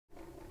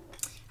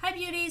Hi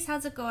beauties,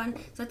 how's it going?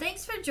 So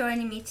thanks for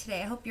joining me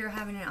today. I hope you're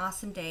having an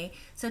awesome day.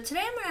 So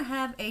today I'm going to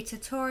have a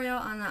tutorial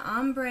on the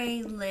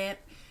ombre lip,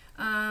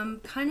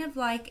 kind of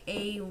like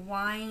a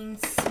wine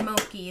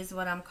smoky is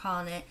what I'm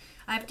calling it.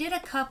 I've did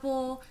a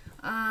couple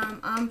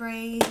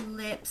ombre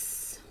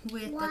lips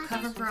with the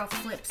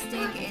CoverGirl lipstick,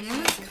 and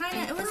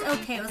it was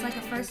okay. It was like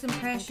a first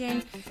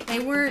impression. They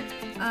weren't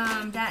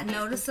that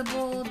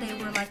noticeable. They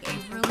were like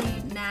a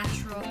really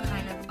natural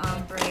kind of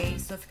ombre.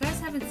 So if you guys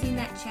haven't seen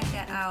that, check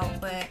that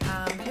out. But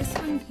this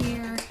one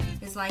here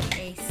is like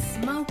a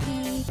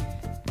smoky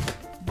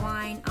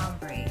wine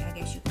ombre, I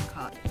guess you can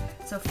call it.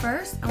 So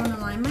first, I want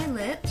to line my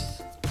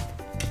lips.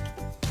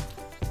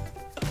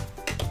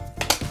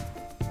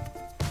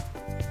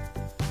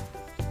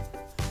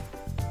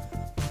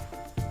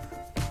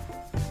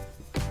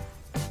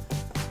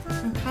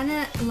 And kind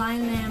of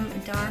line them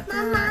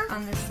darker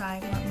on the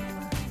side.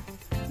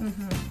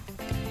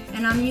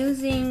 And I'm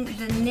using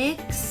the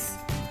NYX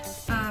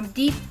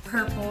Deep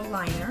Purple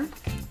liner.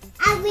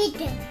 I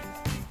read it.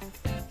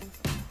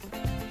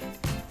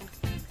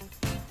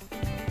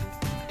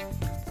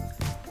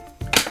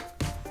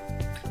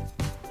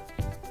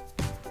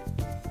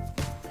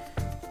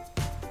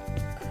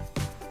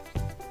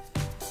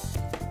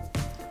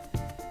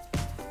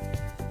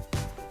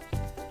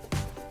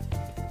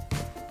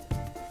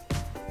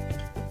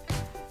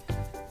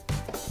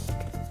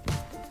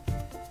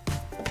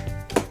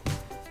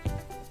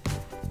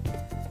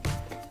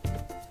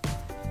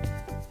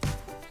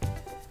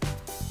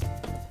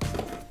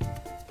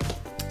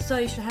 So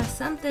you should have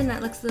something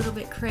that looks a little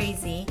bit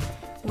crazy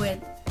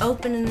with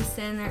open in the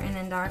center and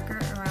then darker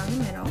around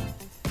the middle.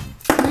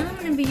 And then I'm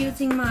going to be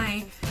using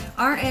my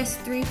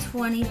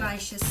RS320 by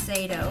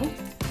Shiseido.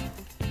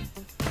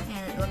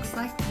 And it looks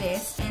like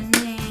this. And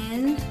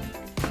then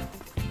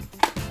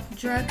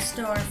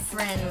drugstore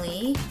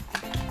friendly.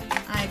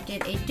 I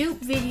did a dupe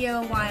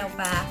video a while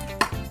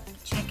back.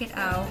 Check it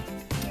out.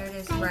 Here it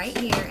is right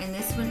here. And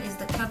this one is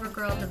the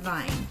CoverGirl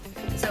Divine.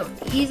 So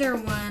either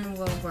one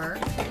will work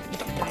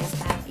if you guys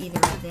have either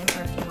of them,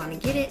 or if you want to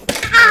get it,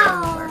 it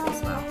will work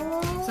as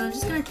well. So I'm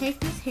just going to take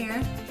this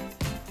hair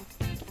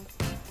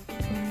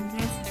and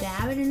just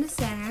dab it in the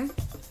center.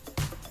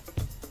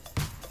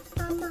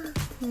 Mama.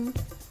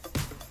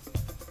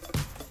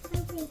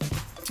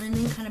 And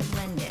then kind of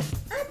blend it.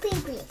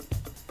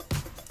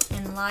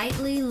 And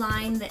lightly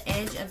line the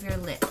edge of your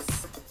lips.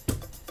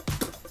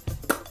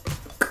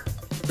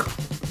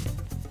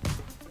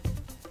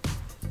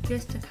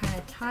 Just to kind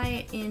of tie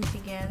it in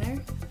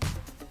together.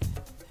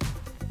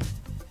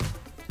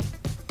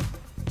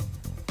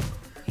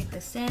 Hit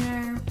the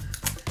center,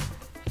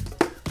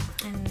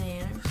 and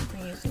then I'm just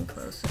going to use them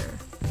closer.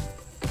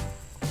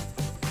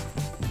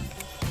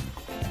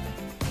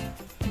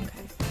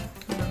 Okay,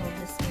 I'm going to hold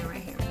this here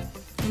right here.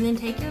 And then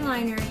take your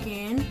liner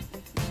again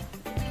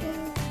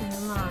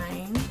and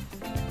line.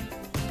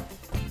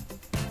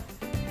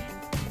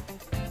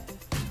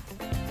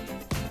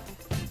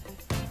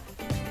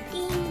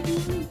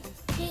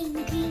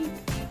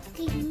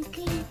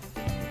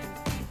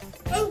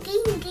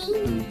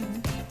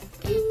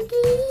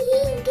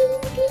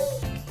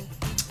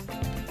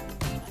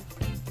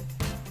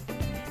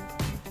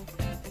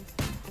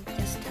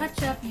 Just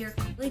touch up your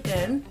really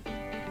good.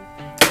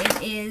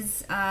 It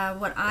is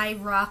what I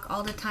rock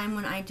all the time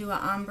when I do an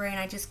ombre, and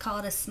I just call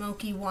it a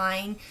smoky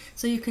wine.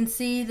 So you can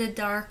see the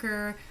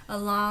darker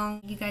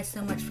along. Thank you guys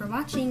so much for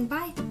watching.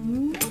 Bye.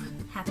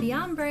 Happy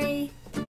ombre.